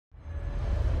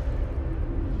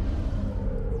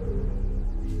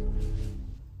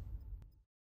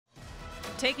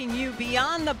Taking you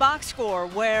beyond the box score,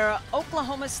 where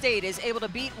Oklahoma State is able to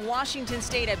beat Washington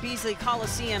State at Beasley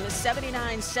Coliseum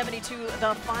 79-72,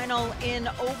 the final in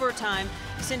overtime.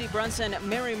 Cindy Brunson,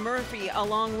 Mary Murphy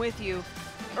along with you.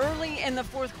 Early in the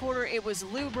fourth quarter, it was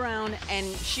Lou Brown, and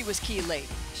she was key late.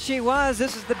 She was.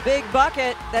 This was the big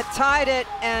bucket that tied it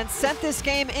and sent this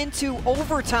game into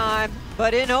overtime.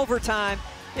 But in overtime,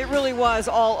 it really was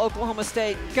all Oklahoma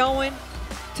State going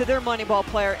to their money ball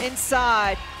player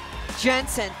inside.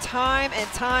 Jensen, time and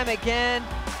time again.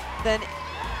 Then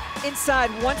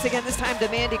inside once again, this time to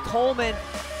Mandy Coleman.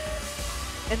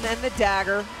 And then the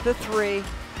dagger, the three.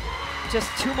 Just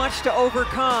too much to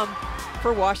overcome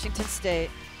for Washington State.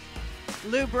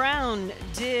 Lou Brown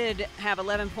did have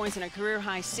 11 points and a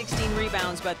career-high 16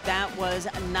 rebounds, but that was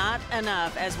not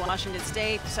enough as Washington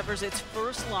State suffers its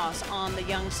first loss on the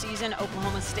young season.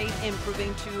 Oklahoma State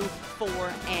improving to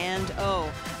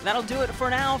 4-0. That'll do it for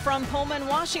now from Pullman,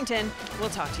 Washington. We'll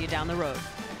talk to you down the road.